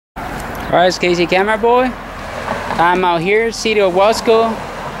Alright, it's Casey Camera Boy. I'm out here, city of Wasco.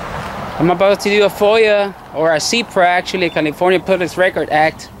 I'm about to do a FOIA, or a CPRA actually, California Public Record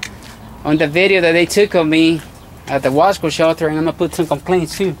Act, on the video that they took of me at the Wasco shelter, and I'm gonna put some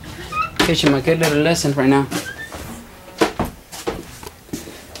complaints too. Teach you my good little lesson right now.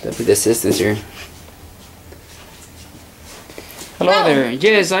 That'll be the assistants here. Hello there.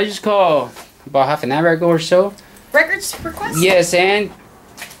 Yes, I just called about half an hour ago or so. Records request? Yes, and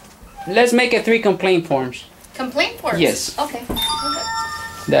let's make it 3 complaint forms. Complaint forms? Yes. Okay.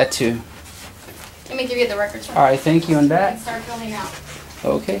 That too. Let me give you the records. Alright, thank you on that. Start filling out.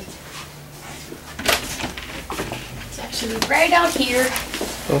 Okay. It's actually right out here.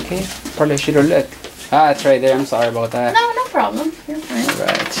 Okay. Probably should have looked. Ah, it's right there. I'm sorry about that. No problem. You're fine.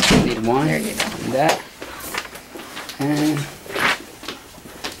 Alright. Need one. There you go. And that. And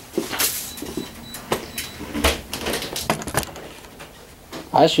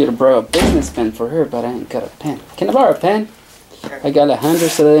I should have brought a business pen for her, but I ain't got a pen. Can I borrow a pen? Sure. I got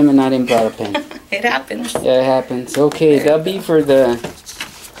hundreds of them and I didn't borrow a pen. It happens. Yeah, it happens. Okay, that'll be for the...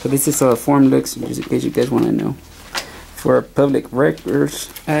 So this is how a form looks, just in case you guys want to know. For Public Records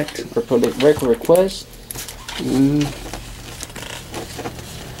Act, for Public Record Request.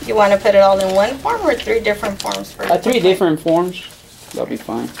 You want to put it all in one form or 3 different forms? For 3 different forms. That'll be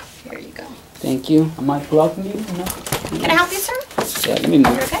fine. Here you go. Thank you. Am I blocking you? No? Can I help you, sir? Yeah, let me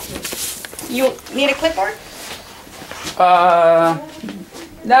move. Okay. You need a clipboard?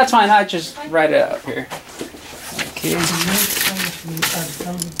 That's fine. I'll just write it up here. Okay.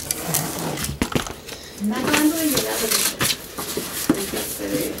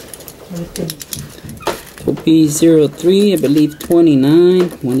 It'll be 03, I believe 29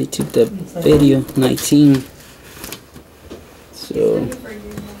 when they took the video, 19. So.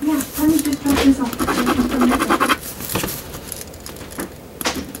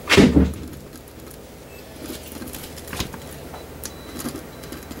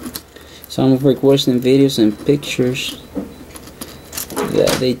 So I'm requesting videos and pictures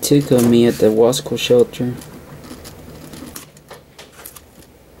that they took of me at the Wasco shelter.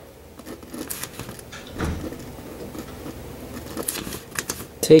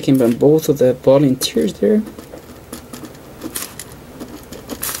 Taken by both of the volunteers there.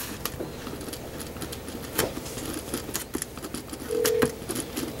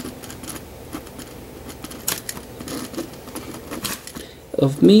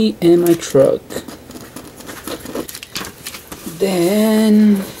 Of me and my truck.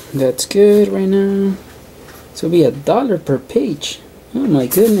 Then that's good right now. So it'll be $1 per page. Oh my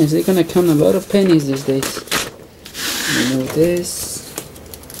goodness, they're gonna count a lot of pennies these days. Remove this.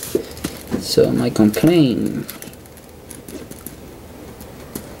 So my complaint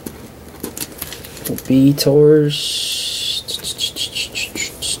will be towards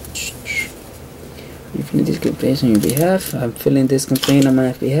you filling this complaint on your behalf. I'm filling this complaint on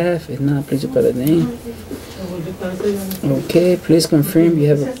my behalf. If not, please put the name. Okay, please confirm you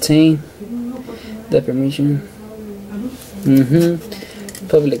have obtained the permission.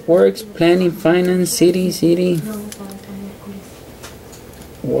 Public Works, Planning, Finance, City,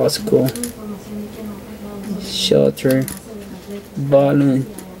 Wasco, Shelter,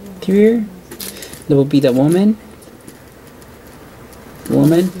 Volunteer. That will be the woman.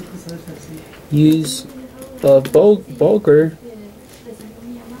 Use of vulgar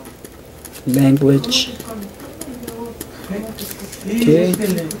language. Okay.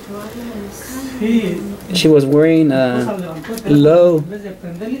 She was wearing a low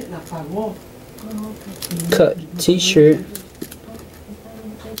cut t-shirt.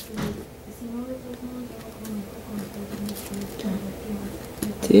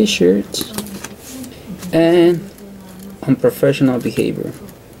 And unprofessional behavior.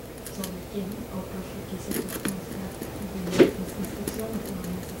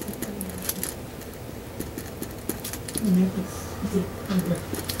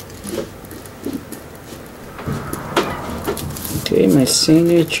 Okay, my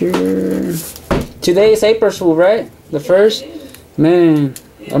signature. Today is April Fool, right? The 1st? Man,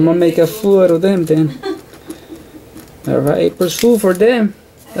 I'm gonna make a fool out of them then. Alright, April Fool for them.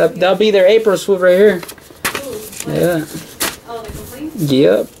 That'll be their April Fool right here. Yeah.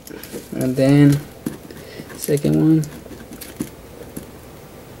 Yep. And then, second one.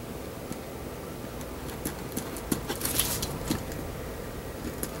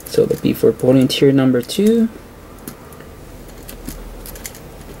 So the be for volunteer number 2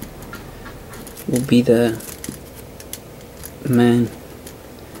 will be the man.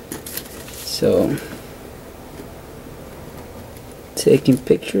 So taking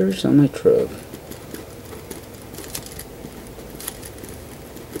pictures on my truck.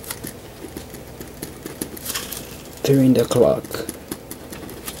 during the clock.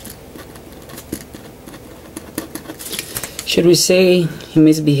 Should we say he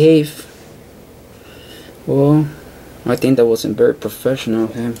misbehaved? Well, I think that wasn't very professional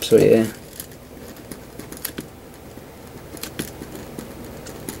of him, so yeah.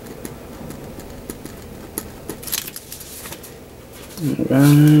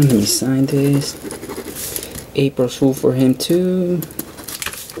 Alright, let me sign this. April's Fool for him too.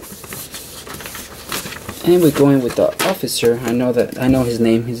 And we're going with the officer. I know his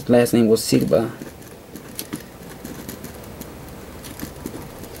name. His last name was Silva.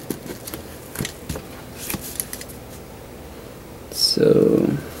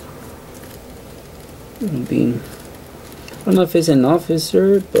 So it'll be, I don't know if it's an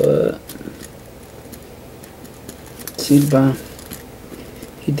officer, but Silva,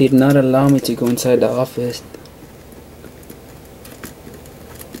 he did not allow me to go inside the office.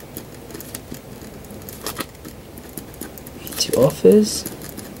 To office,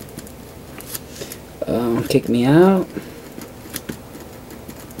 kick me out.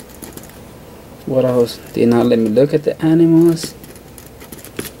 What else? Did not let me look at the animals.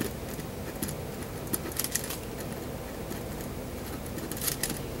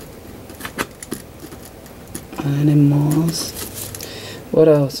 Animals. What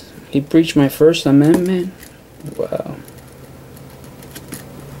else? He breached my First Amendment. Wow.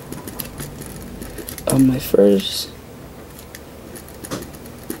 My First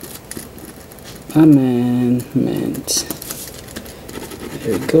Amendment.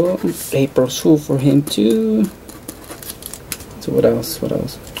 There we go. April's Fool for him too. So what else? What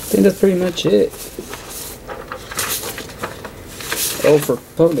else? I think that's pretty much it. Oh, for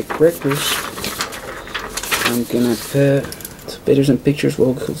public records, I'm gonna put videos and pictures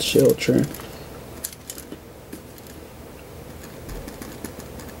local shelter.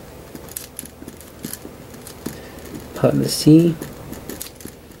 Policy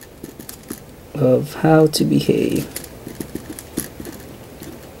of how to behave.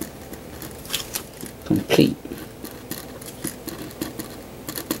 Complete.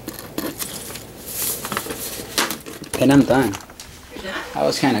 And I'm done. I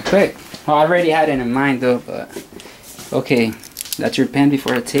was kind of quick. Well, I already had it in mind though, but okay. That's your pen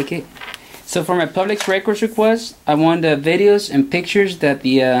before I take it. So for my public records request, I want the videos and pictures that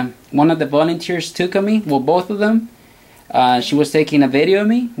the one of the volunteers took of me. Well, both of them. She was taking a video of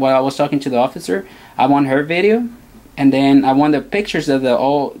me while I was talking to the officer. I want her video, and then I want the pictures of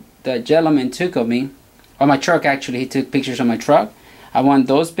the gentleman took of me, on my truck. Actually, he took pictures of my truck. I want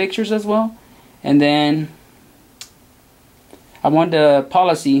those pictures as well, and then I want the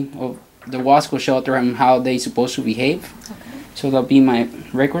policy of the Wasco shelter and how they supposed to behave. Okay. So that'll be my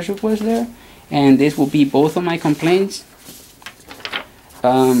records request there, and this will be both of my complaints.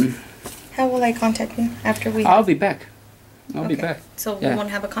 How will I contact you after we? I'll be back. I'll be back. So we won't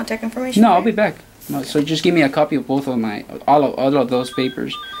have a contact information? No, I'll be back. No, so just give me a copy of both of my all of those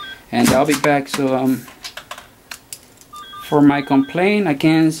papers, and I'll be back. So for my complaint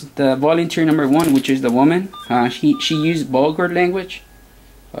against the volunteer number 1, which is the woman, she used vulgar language.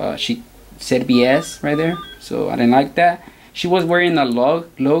 She said BS right there, so I didn't like that. She was wearing a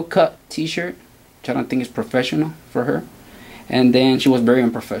low cut t-shirt, which I don't think is professional for her, and then she was very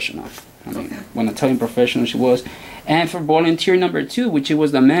unprofessional. I mean, when I tell you professional, she was. And for volunteer number 2, which it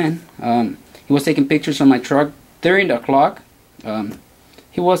was the man, he was taking pictures of my truck during the clock.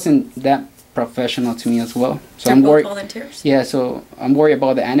 He wasn't that professional to me as well. So I'm worried. Volunteers? Yeah, so I'm worried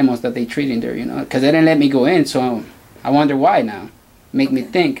about the animals that they treat in there, you know, because they didn't let me go in. So I wonder why now. Make me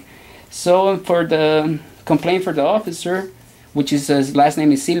think. So for the complaint for the officer, which is his last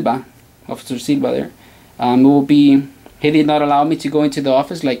name is Silva, Officer Silva there, it will be, he did not allow me to go into the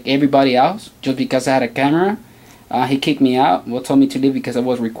office like everybody else just because I had a camera. He kicked me out. Well, told me to leave because I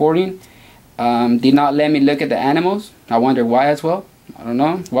was recording. Did not let me look at the animals. I wonder why as well. I don't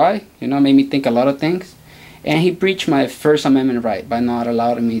know why. You know, made me think a lot of things. And he breached my First Amendment right by not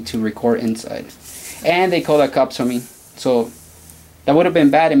allowing me to record inside. And they called the cops on me. So that would have been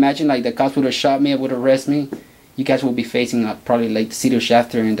bad. Imagine like the cops would have shot me, would arrest me. You guys will be facing probably like the city of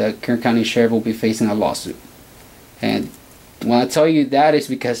Shafter and the Kern County Sheriff will be facing a lawsuit. And when I tell you that, it's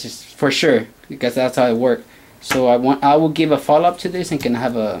because it's for sure, because that's how it worked. So I will give a follow up to this and can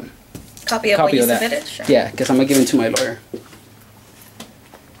have a copy of what you submitted. Sure. Yeah, because I'm gonna give it to my lawyer.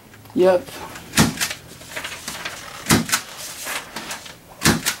 Yep.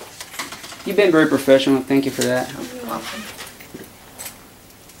 You've been very professional. Thank you for that. You're welcome.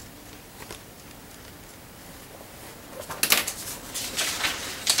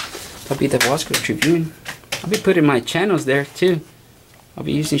 I'll be the Wasco Tribune. I'll be putting my channels there too. I'll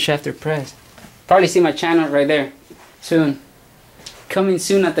be using Shafter Press. Probably see my channel right there. soon. Coming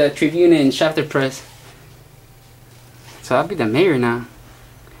soon at the Tribune and Shafter Press. So I'll be the mayor now.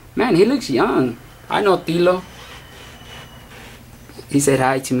 Man, he looks young. I know Tilo. He said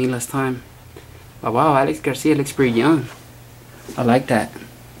hi to me last time. But wow, Alex Garcia looks pretty young. I like that.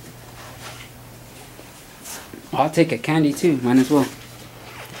 I'll take a candy too, might as well.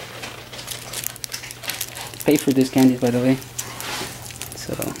 Pay for this candy, by the way.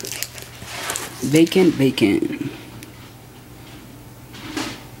 So, bacon.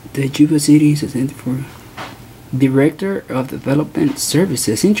 The Juba City is attended for Director of Development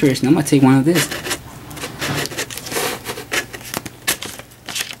Services. Interesting. I'm gonna take one of this.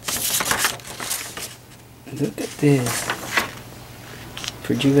 Look at this.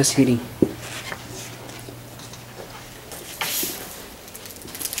 For Juba City.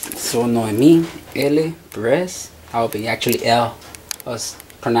 So Noemi L. Perez. I'll be actually L. I'll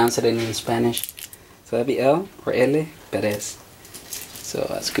pronounce it in Spanish. So that'll be L or L Perez. So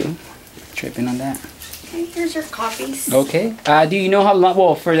that's cool. Tripping on that. Okay, here's your copies. Okay. Do you know how long?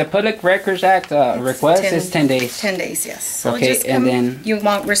 Well, for the Public Records Act request, it's 10 days. 10 days, yes. So okay, just and then you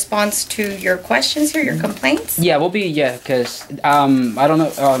want response to your questions here, your complaints? Yeah, we'll be because I don't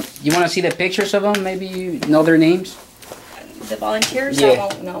know. You want to see the pictures of them? Maybe you know their names. The volunteers, yeah. I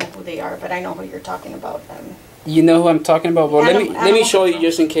won't know who they are, but I know who you're talking about. You know who I'm talking about? Well, let me show you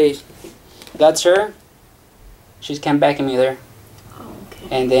just in case. That's her. She's came back at me there. Oh, okay.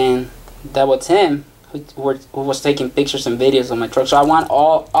 And then that was him who was taking pictures and videos on my truck. So I want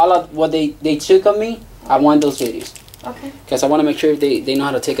all of what they took of me. I want those videos. Okay. Because I want to make sure they know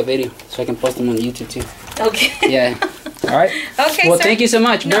how to take a video so I can post them on YouTube too. Okay. Yeah. All right. Okay. Well, thank you so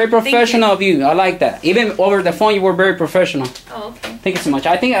much. No, very professional of you. I like that. Even over the phone, you were very professional. Oh, okay. Thank you so much.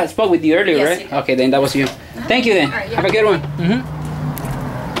 I think I spoke with you earlier, yes, right? You did. Okay, then that was you. Thank you then. All right, yeah. Have a good one.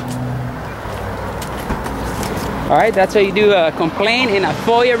 All right, that's how you do a complaint and a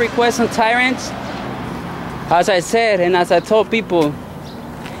FOIA request on tyrants. As I said, and as I told people,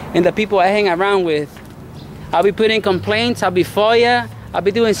 and the people I hang around with, I'll be putting complaints, I'll be FOIA, I'll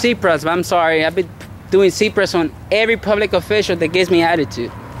be doing CPRAs, but I'm sorry, I'll be doing CPRAs on every public official that gives me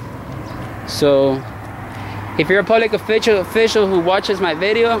attitude. So, if you're a public official who watches my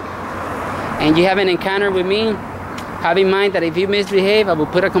video, and you have an encounter with me, have in mind that if you misbehave, I will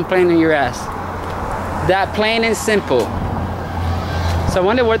put a complaint on your ass. That plain and simple. So I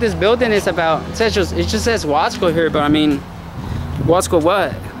wonder what this building is about. It just says Wasco here, but I mean, Wasco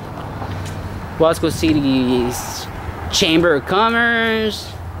what? Wasco City's Chamber of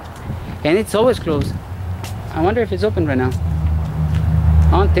Commerce, and it's always closed. I wonder if it's open right now.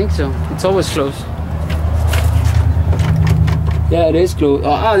 I don't think so. It's always closed. Yeah, it is closed.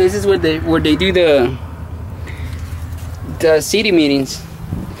 Oh, this is where they do the city meetings.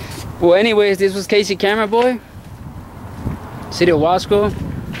 Well, anyways, this was Casey Camera Boy, City of Wasco.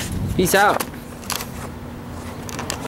 Peace out.